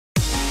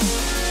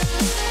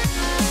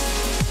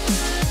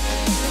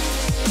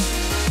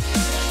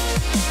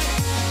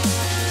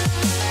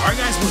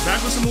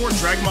some more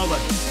Dragon Ball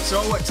Legends.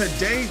 So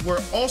today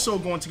we're also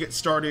going to get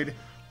started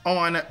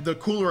on the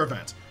cooler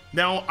event.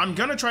 Now I'm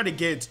gonna try to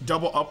get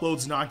double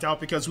uploads knocked out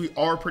because we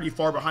are pretty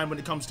far behind when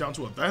it comes down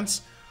to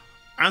events.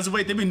 As of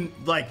late, they've been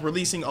like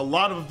releasing a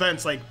lot of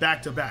events like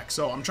back to back.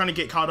 So I'm trying to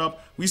get caught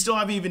up. We still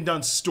haven't even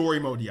done story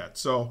mode yet.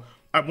 So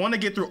I want to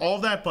get through all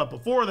that, but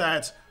before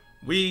that,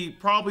 we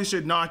probably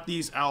should knock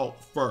these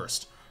out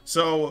first.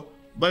 So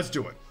let's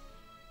do it.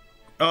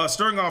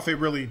 Starting off, it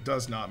really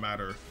does not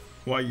matter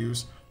who I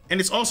use. And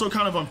it's also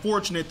kind of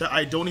unfortunate that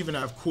I don't even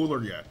have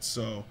cooler yet.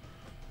 So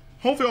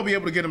hopefully I'll be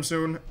able to get him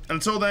soon.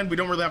 Until then, we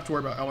don't really have to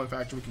worry about Element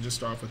Factor. We can just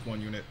start off with one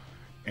unit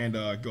and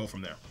go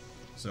from there.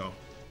 So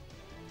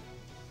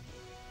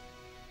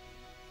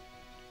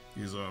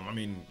he's, I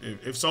mean,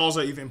 if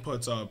Salza even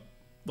puts up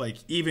like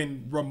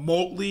even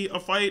remotely a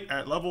fight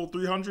at level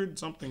 300,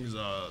 something's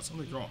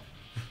wrong.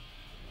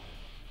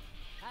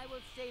 I will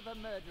save a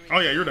murdering. Oh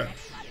yeah, you're dead.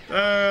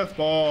 Death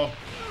ball.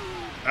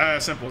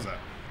 As simple as that.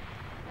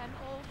 An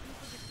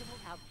all-predictable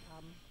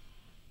outcome.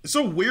 It's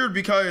so weird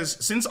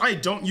because since I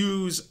don't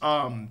use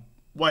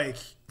like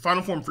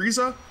Final Form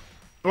Frieza,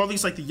 or at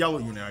least like the yellow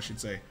unit, I should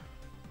say,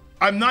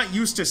 I'm not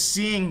used to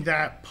seeing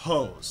that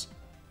pose.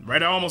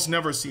 Right? I almost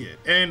never see it.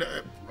 And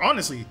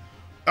honestly,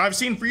 I've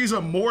seen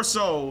Frieza more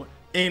so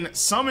in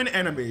summon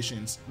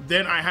animations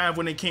than I have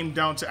when it came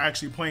down to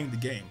actually playing the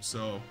game.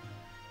 So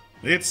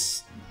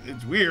it's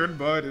weird,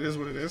 but it is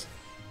what it is.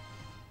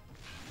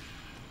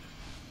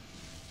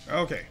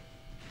 Okay.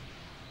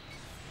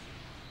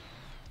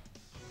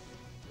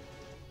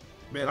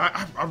 Man,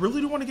 I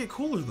really do want to get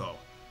cooler though.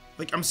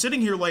 Like I'm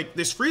sitting here like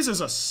this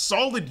Frieza's a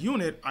solid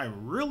unit. I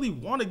really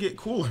want to get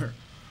cooler.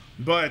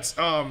 But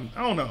I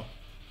don't know.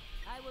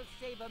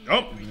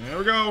 Oh, there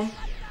we go.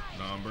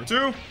 Number 2.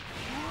 Okay.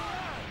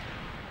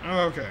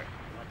 What do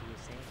you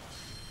say?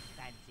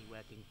 Fancy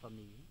working for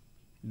me?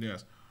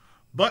 Yes.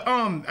 But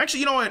actually,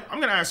 you know what? I'm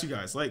gonna ask you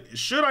guys, like,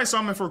 should I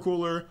summon for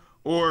cooler,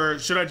 or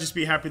should I just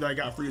be happy that I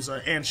got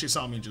Frieza and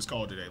Shisami and just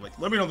call it a day? Like,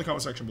 let me know in the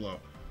comment section below.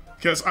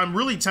 Because I'm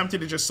really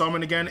tempted to just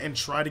summon again and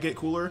try to get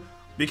cooler.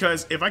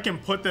 Because if I can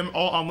put them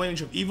all on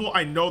Lineage of Evil,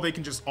 I know they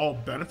can just all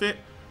benefit.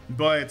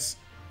 But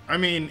I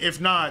mean,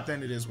 if not,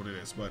 then it is what it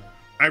is. But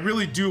I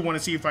really do want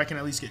to see if I can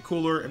at least get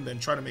cooler and then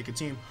try to make a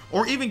team,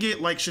 or even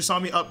get like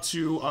Shisami up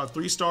to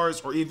 3 stars,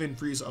 or even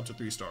Frieza up to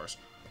 3 stars.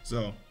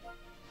 So,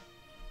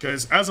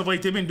 because as of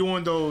late, they've been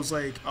doing those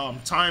like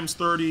times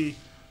 30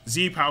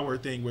 Z power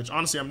thing, which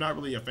honestly I'm not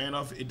really a fan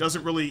of. It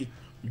doesn't really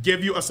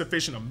give you a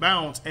sufficient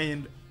amount,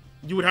 and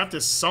you would have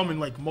to summon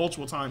like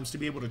multiple times to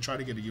be able to try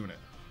to get a unit.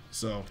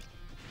 So,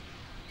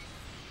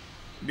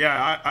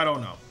 yeah, I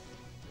don't know.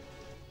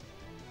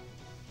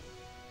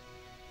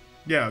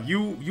 Yeah,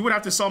 you would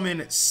have to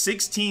summon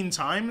 16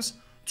 times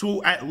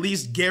to at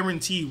least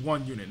guarantee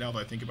 1 unit. Now that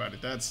I think about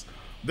it,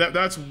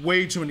 that's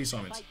way too many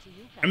summons,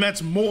 and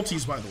that's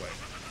multis, by the way.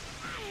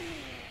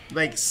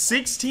 Like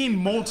 16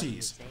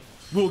 multis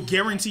will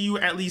guarantee you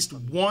at least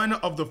 1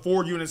 of the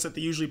 4 units that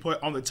they usually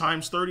put on the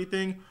times 30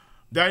 thing.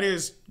 That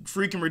is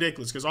freaking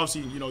ridiculous because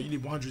obviously you know you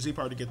need 100 Z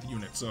power to get the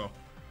unit. So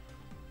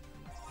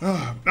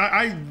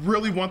I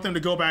really want them to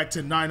go back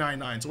to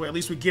 999, so at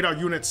least we get our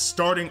units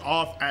starting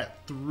off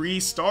at 3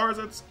 stars.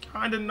 That's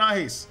kind of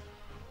nice.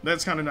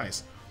 That's kind of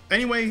nice.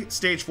 Anyway,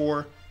 stage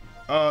 4.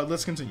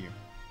 Let's continue.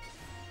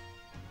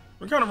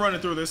 We're kind of running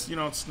through this. You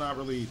know, it's not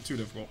really too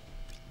difficult.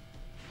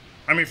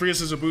 I mean,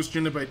 Frieza is a boost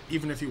unit, but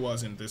even if he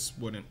wasn't, this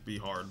wouldn't be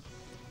hard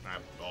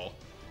at all.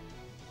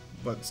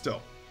 But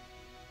still.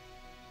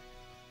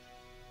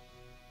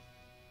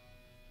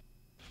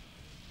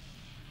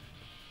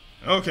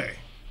 Okay.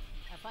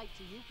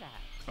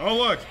 Oh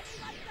look,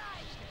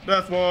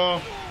 Death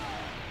Ball.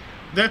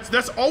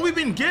 That's all we've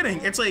been getting.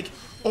 It's like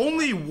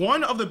only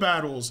 1 of the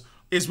battles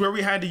is where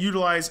we had to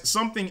utilize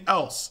something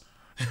else.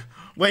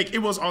 Like it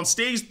was on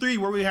stage 3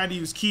 where we had to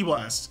use Ki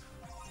Blast.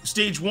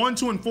 Stage 1,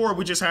 2, and 4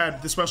 we just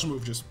had the special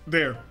move just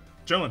there,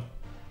 chilling.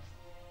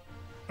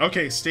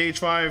 Okay, stage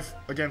 5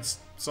 against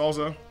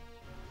Salza.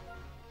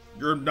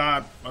 You're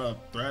not a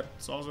threat,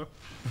 Salza.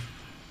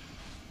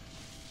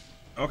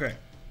 Okay.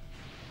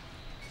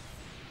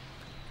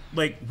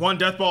 Like 1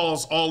 death ball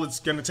is all it's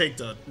gonna take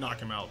to knock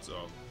him out, so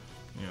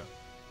yeah.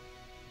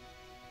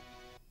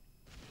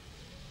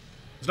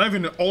 It's not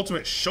even an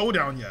ultimate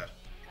showdown yet.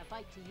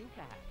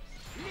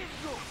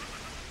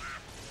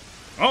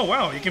 Oh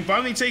wow, he can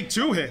finally take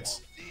 2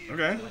 hits.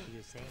 Okay. What do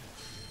you say?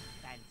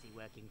 Fancy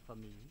working for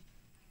me?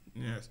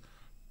 Yes.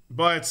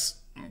 But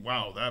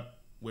wow, that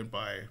went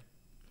by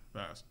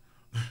fast.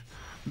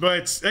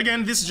 But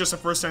again, this is just the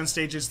first 10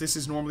 stages. This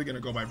is normally gonna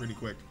go by pretty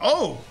quick.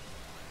 Oh!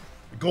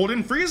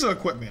 Golden Frieza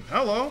equipment.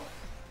 Hello.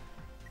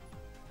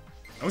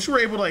 I wish we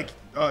were able to like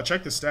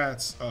check the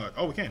stats.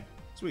 Oh, we can.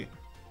 Sweet.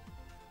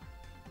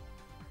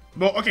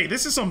 Well, okay,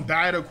 this is some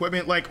bad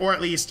equipment, like, or at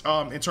least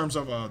in terms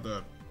of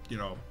the, you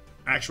know,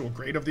 actual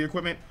grade of the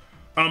equipment.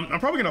 I'm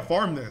probably gonna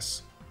farm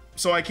this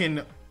so I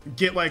can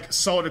get like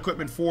solid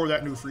equipment for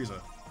that new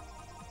Frieza.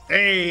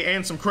 Hey,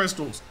 and some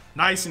crystals,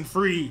 nice and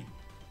free.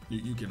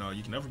 You can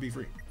never be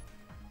free.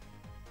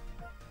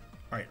 All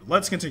right,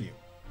 let's continue.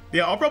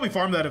 Yeah, I'll probably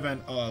farm that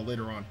event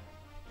later on.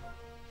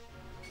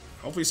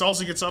 Hopefully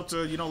Salsa gets up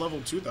to, you know,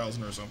 level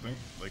 2000 or something.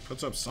 Like,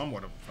 puts up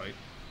somewhat of a fight.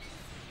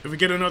 If we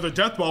get another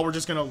death ball, we're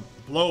just gonna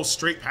blow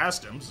straight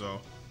past him,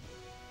 so.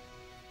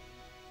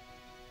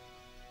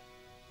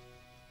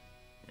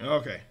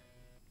 Okay.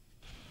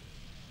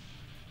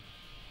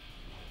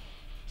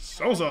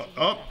 Salsa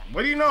up.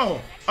 What do you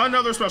know?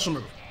 Another special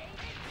move.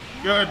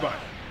 Goodbye.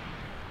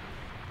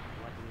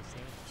 What do you say?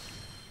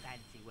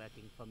 Fancy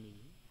working for me?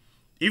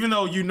 Even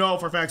though you know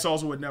for a fact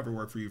Salsa would never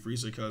work for you,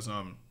 Frieza, because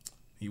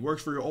he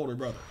works for your older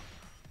brother.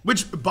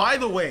 Which, by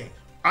the way,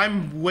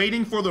 I'm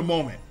waiting for the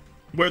moment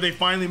where they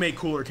finally make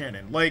Cooler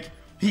canon. Like,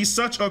 he's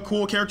such a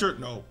cool character.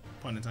 No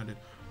pun intended.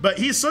 But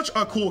he's such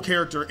a cool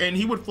character, and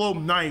he would flow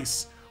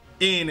nice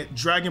in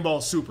Dragon Ball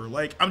Super.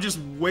 Like, I'm just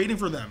waiting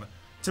for them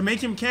to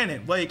make him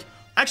canon. Like,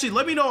 actually,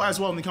 let me know as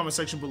well in the comment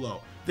section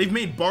below. They've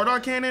made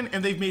Bardock canon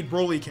and they've made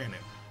Broly canon.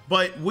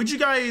 But would you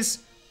guys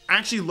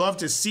actually love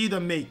to see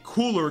them make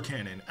Cooler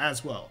canon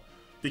as well?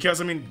 Because,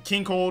 I mean,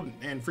 King Cold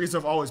and Frieza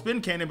have always been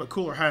canon, but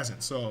Cooler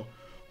hasn't. So,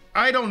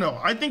 I don't know.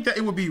 I think that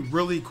it would be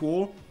really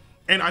cool.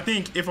 And I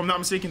think, if I'm not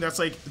mistaken, that's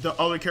like the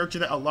other character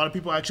that a lot of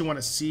people actually want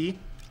to see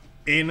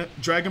in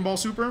Dragon Ball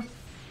Super.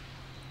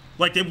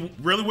 Like, they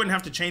really wouldn't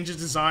have to change his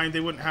design. They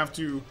wouldn't have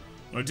to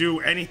do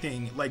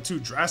anything like too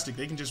drastic.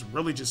 They can just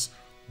really just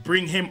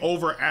bring him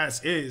over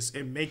as is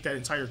and make that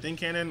entire thing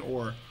canon,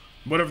 or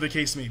whatever the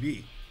case may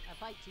be. A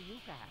fight to you,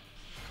 perhaps.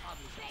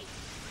 Obviously.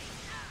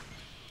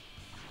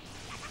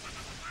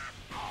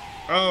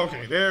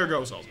 Okay, there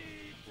goes Salsa.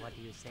 What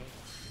do you say?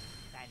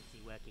 Fancy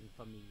working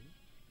for me?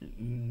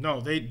 No,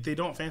 they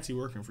don't fancy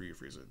working for you,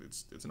 Frieza.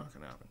 It's not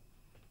gonna happen.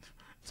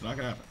 It's not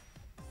gonna happen.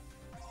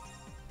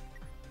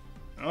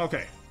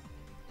 Okay.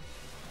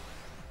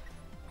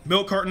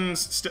 Milk cartons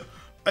still.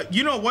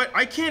 You know what?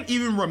 I can't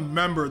even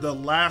remember the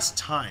last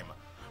time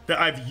that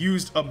I've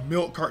used a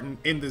milk carton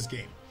in this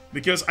game,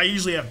 because I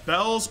usually have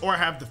bells or I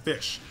have the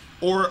fish,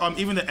 or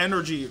even the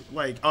energy,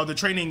 like the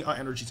training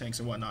energy tanks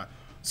and whatnot.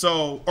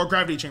 So, or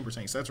gravity chamber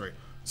tanks. That's right.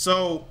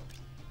 So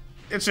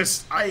it's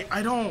just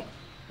I don't.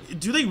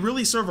 Do they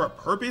really serve a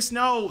purpose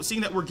now,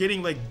 seeing that we're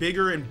getting like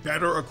bigger and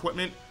better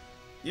equipment,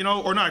 you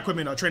know, or not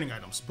equipment, training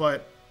items?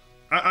 But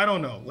I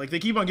don't know. Like, they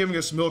keep on giving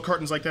us milk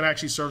cartons like that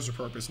actually serves a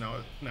purpose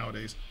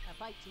nowadays. A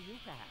fight to you,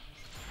 perhaps.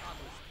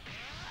 Obviously.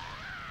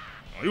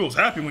 Oh, he was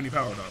happy when he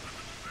powered up.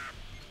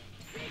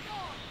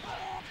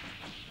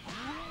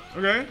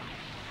 Okay.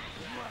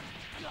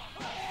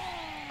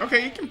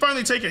 Okay, you can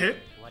finally take a hit.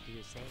 What do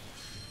you say?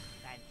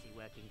 Fancy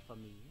working for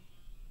me?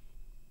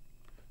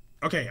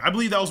 Okay, I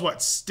believe that was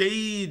what,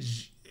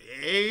 stage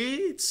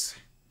 8?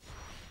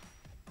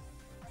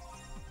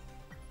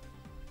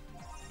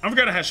 I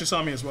forgot I had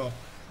Shisami as well.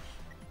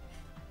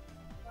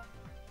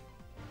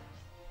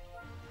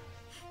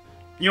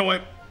 You know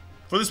what?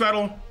 For this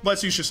battle,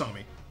 let's use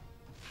Shisami.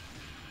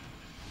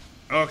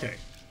 Okay.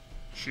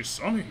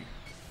 Shisami.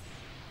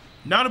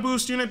 Not a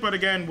boost unit, but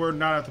again, we're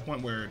not at the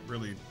point where it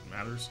really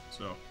matters,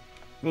 so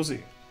we'll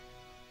see.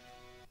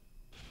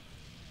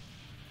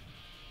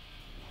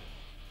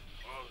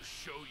 I'll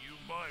show you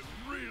my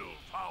real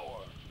power.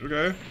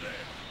 Okay.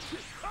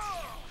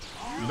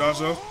 You thought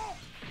so?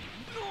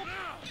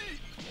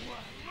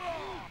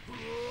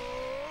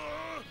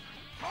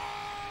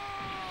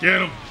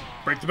 Get him.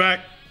 Break the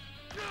back.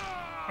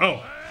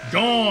 Oh,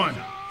 gone.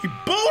 He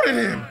booted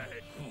him.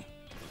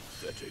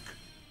 Pathetic.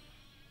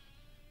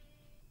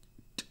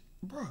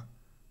 Bruh.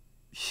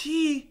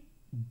 He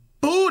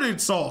booted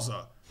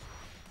Salsa.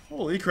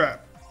 Holy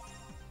crap.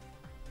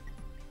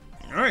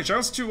 Alright,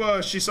 shouts to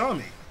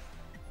Shisami.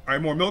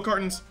 Alright, more milk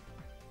cartons.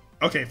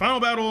 Okay, final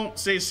battle,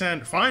 stage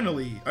 10,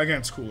 finally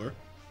against Cooler.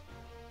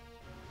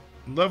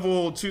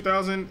 Level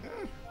 2000.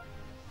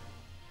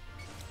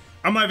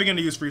 I'm not even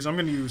gonna use Frieza. I'm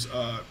gonna use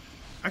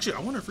actually, I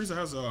wonder if Frieza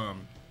has a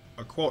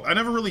quote. I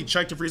never really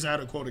checked if Frieza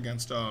had a quote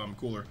against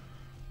Cooler.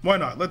 Why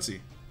not? Let's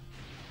see.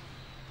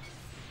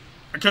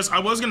 Because I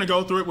was gonna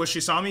go through it with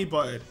Shisami,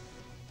 but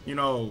you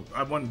know,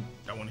 I want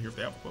to hear if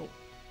they have a quote.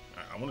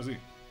 I want to see.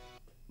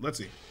 Let's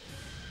see.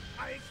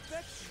 I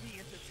expect to be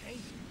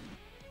entertained.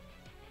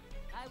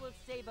 I will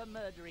savor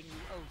murdering you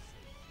oh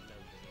so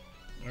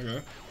slowly.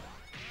 Okay.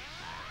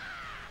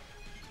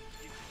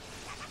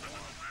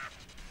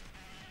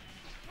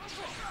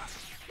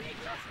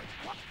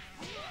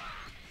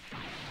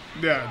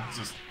 Yeah,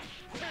 just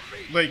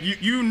like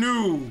you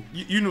knew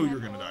you were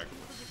gonna die.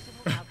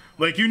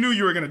 Like, you knew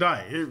you were gonna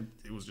die.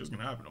 It was just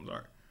gonna happen. I'm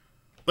sorry.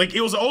 Like,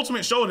 it was the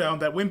ultimate showdown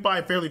that went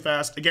by fairly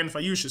fast. Again, if I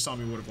used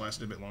Shisami, it would have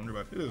lasted a bit longer,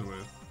 but it is what it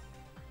is.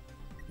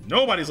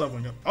 Nobody's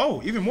leveling up.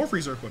 Oh, even more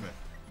freezer equipment.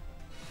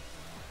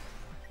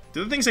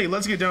 Did the thing say,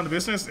 let's get down to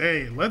business?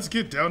 Hey, let's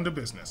get down to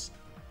business.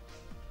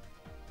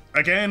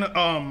 Again,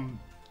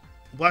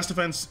 blast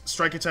defense,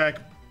 strike attack,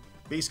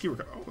 base key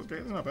recovery. Oh, okay,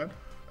 that's not bad.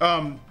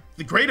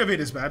 The grade of it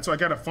is bad, so I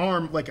gotta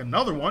farm like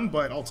another one,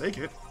 but I'll take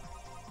it.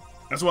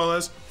 As well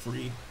as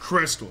free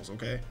crystals,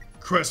 okay?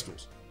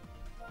 Crystals.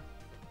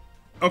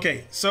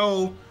 Okay,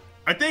 so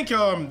I think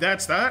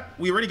that's that.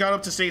 We already got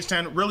up to stage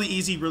 10. Really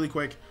easy, really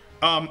quick.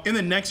 In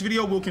the next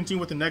video, we'll continue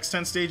with the next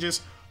 10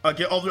 stages,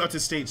 get all the way up to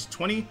stage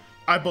 20.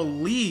 I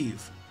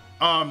believe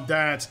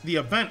that the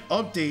event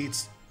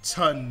updates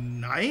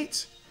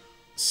tonight.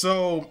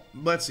 So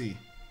let's see.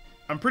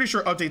 I'm pretty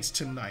sure updates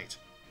tonight.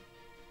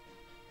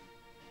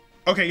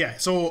 Okay, yeah.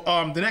 So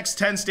the next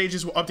 10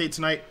 stages will update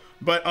tonight,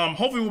 but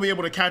hopefully we'll be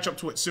able to catch up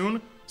to it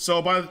soon.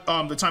 So by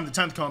the time the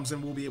 10th comes,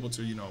 then we'll be able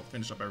to, you know,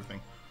 finish up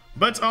everything.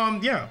 But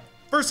yeah,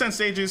 first 10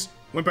 stages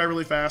went by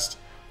really fast.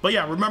 But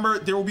yeah, remember,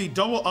 there will be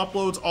double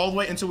uploads all the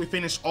way until we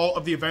finish all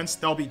of the events.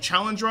 There'll be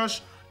Challenge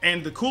Rush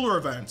and the Cooler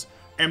event.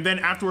 And then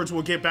afterwards,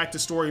 we'll get back to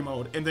story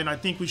mode. And then I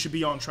think we should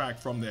be on track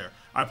from there.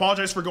 I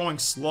apologize for going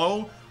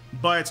slow,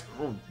 but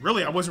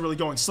really, I wasn't really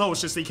going slow.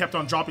 It's just they kept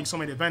on dropping so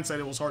many events that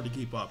it was hard to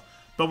keep up.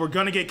 But we're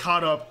going to get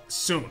caught up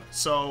soon.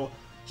 So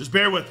just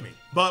bear with me.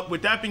 But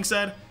with that being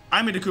said,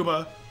 I'm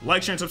Ndukauba.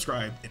 Like, share, and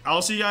subscribe. And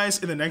I'll see you guys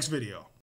in the next video.